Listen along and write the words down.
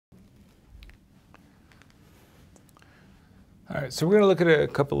All right, so we're going to look at a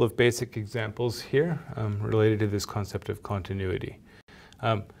couple of basic examples here related to this concept of continuity.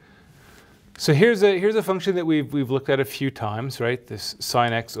 So here's a function that we've looked at a few times, right? This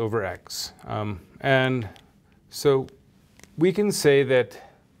sine x over x. And so we can say that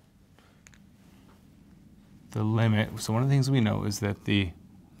the limit, so one of the things we know is that the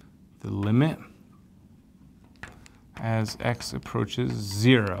limit as x approaches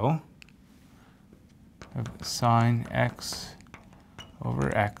 0 of sine x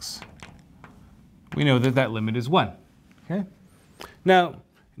over x, we know that that limit is 1. Okay? Now,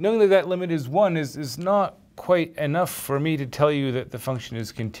 knowing that that limit is 1 is not quite enough for me to tell you that the function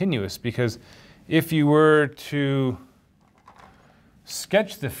is continuous, because if you were to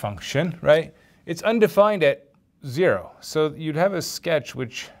sketch the function, right, it's undefined at 0. So you'd have a sketch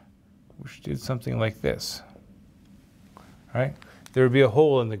which did something like this, right? There would be a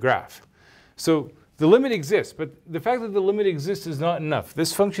hole in the graph. So the limit exists, but the fact that the limit exists is not enough.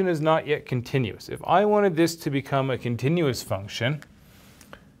 This function is not yet continuous. If I wanted this to become a continuous function,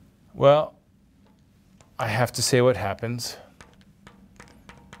 well, I have to say what happens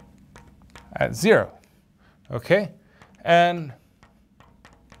at 0, okay? And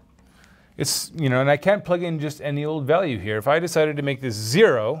it's, and I can't plug in just any old value here. If I decided to make this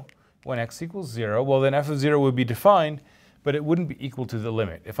 0 when x equals 0, well, then f of 0 would be defined, but it wouldn't be equal to the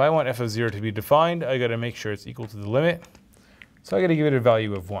limit. If I want f of 0 to be defined, I got to make sure it's equal to the limit. So I got to give it a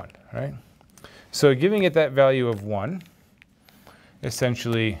value of 1, right? So giving it that value of 1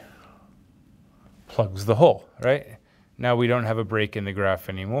 essentially plugs the hole, right? Now we don't have a break in the graph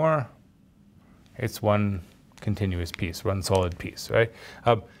anymore. It's one continuous piece, one solid piece, right?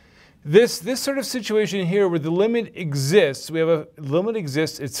 This sort of situation here where the limit exists, we have a limit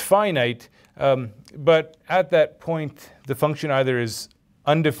exists, it's finite, but at that point the function either is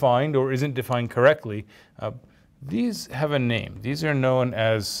undefined or isn't defined correctly. These have a name. These are known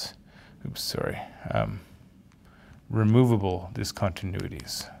as, removable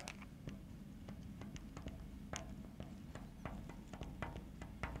discontinuities.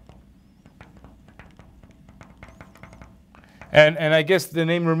 And I guess the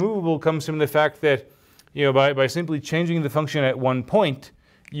name removable comes from the fact that, by simply changing the function at one point,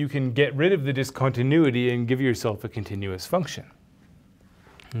 you can get rid of the discontinuity and give yourself a continuous function.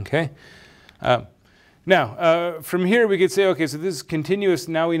 Okay? Now, from here we could say, okay, so this is continuous.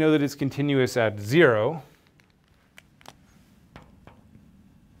 Now we know that it's continuous at 0.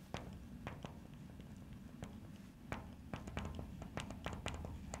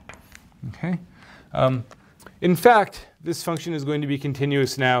 Okay? In fact, this function is going to be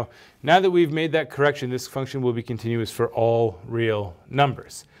continuous now. Now that we've made that correction, this function will be continuous for all real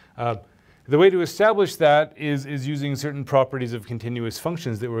numbers. The way to establish that is using certain properties of continuous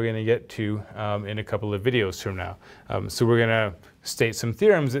functions that we're going to get to in a couple of videos from now. So we're going to state some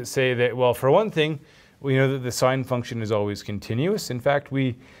theorems that say that, well, for one thing, we know that the sine function is always continuous. In fact,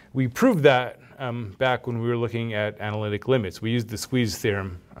 we proved that back when we were looking at analytic limits. We used the squeeze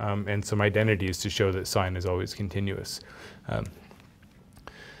theorem and some identities to show that sine is always continuous.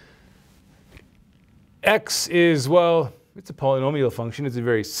 X is, well, it's a polynomial function. It's a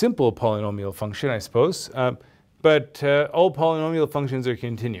very simple polynomial function, I suppose. But all polynomial functions are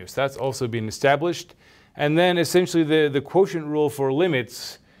continuous. That's also been established. And then essentially the quotient rule for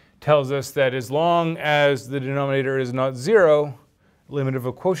limits tells us that as long as the denominator is not 0, limit of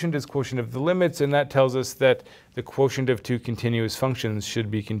a quotient is quotient of the limits, and that tells us that the quotient of two continuous functions should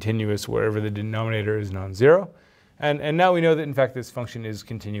be continuous wherever the denominator is non-zero. And now we know that, in fact, this function is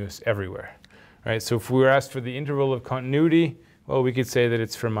continuous everywhere. Right? So if we were asked for the interval of continuity, well, we could say that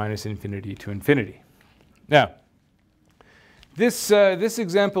it's from -infinity to infinity. Now, this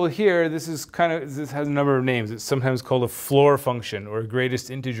example here, this has a number of names. It's sometimes called a floor function, or a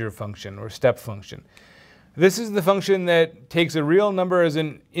greatest integer function, or step function. This is the function that takes a real number as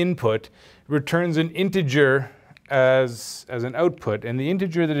an input, returns an integer as an output, and the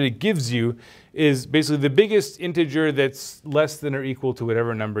integer that it gives you is basically the biggest integer that's less than or equal to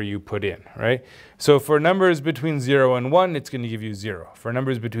whatever number you put in, right? So for numbers between 0 and 1, it's going to give you 0. For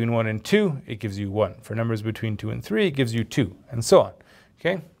numbers between 1 and 2, it gives you 1. For numbers between 2 and 3, it gives you 2, and so on,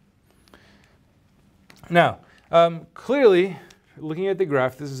 okay? Now, clearly, looking at the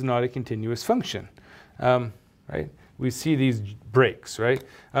graph, this is not a continuous function. Right? We see these breaks, right?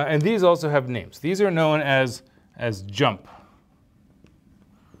 And these also have names. These are known as jump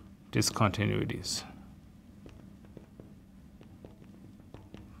discontinuities.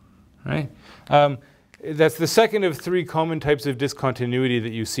 Right? That's the second of three common types of discontinuity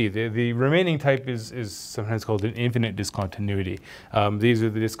that you see. The remaining type is sometimes called an infinite discontinuity. These are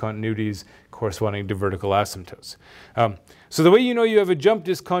the discontinuities corresponding to vertical asymptotes. So the way you know you have a jump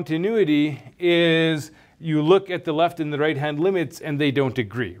discontinuity is you look at the left and the right-hand limits and they don't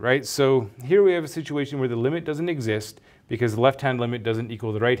agree, right? So here we have a situation where the limit doesn't exist because the left-hand limit doesn't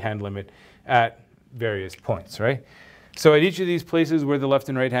equal the right-hand limit at various points, right? So at each of these places where the left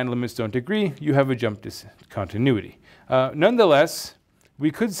and right-hand limits don't agree, you have a jump discontinuity. Nonetheless, we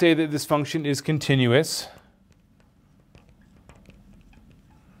could say that this function is continuous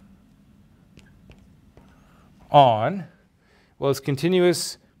on, well, it's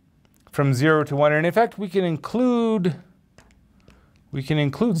continuous from 0 to 1. And in fact, we can include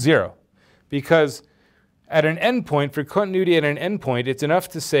 0 because at an endpoint, for continuity at an endpoint, it's enough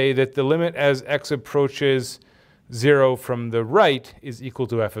to say that the limit as x approaches 0 from the right is equal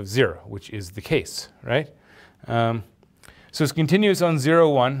to f of 0, which is the case, right? So it's continuous on 0,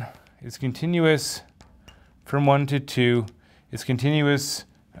 1. It's continuous from 1 to 2. It's continuous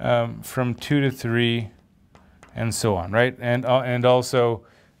from 2 to 3, and so on, right? And also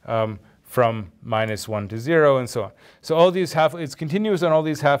from -1 to 0, and so on. So all these it's continuous on all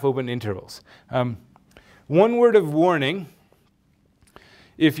these half-open intervals. One word of warning.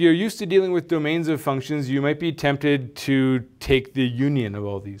 If you're used to dealing with domains of functions, you might be tempted to take the union of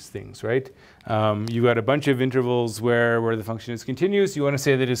all these things, right? You got a bunch of intervals where the function is continuous. You want to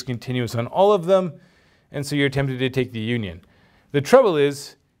say that it's continuous on all of them, and so you're tempted to take the union. The trouble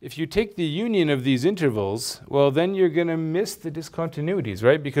is, if you take the union of these intervals, well, then you're going to miss the discontinuities,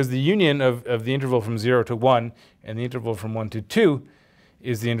 right? Because the union of the interval from 0 to 1 and the interval from 1 to 2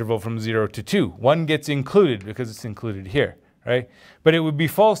 is the interval from 0 to 2. 1 gets included because it's included here, right? But it would be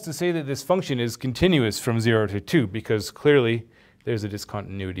false to say that this function is continuous from 0 to 2 because clearly there's a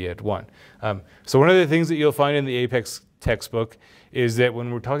discontinuity at 1. So one of the things that you'll find in the Apex textbook is that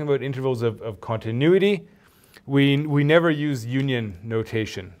when we're talking about intervals of continuity, we never use union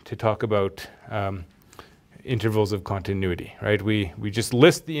notation to talk about intervals of continuity, right? We just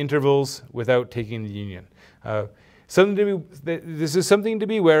list the intervals without taking the union. This is something to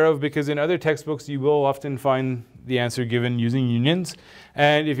be aware of because in other textbooks you will often find the answer given using unions.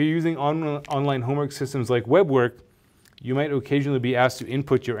 And if you're using online homework systems like WebWork, you might occasionally be asked to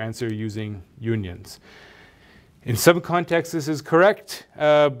input your answer using unions. In some contexts this is correct,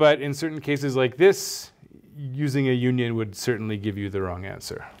 but in certain cases like this, using a union would certainly give you the wrong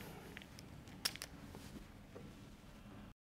answer.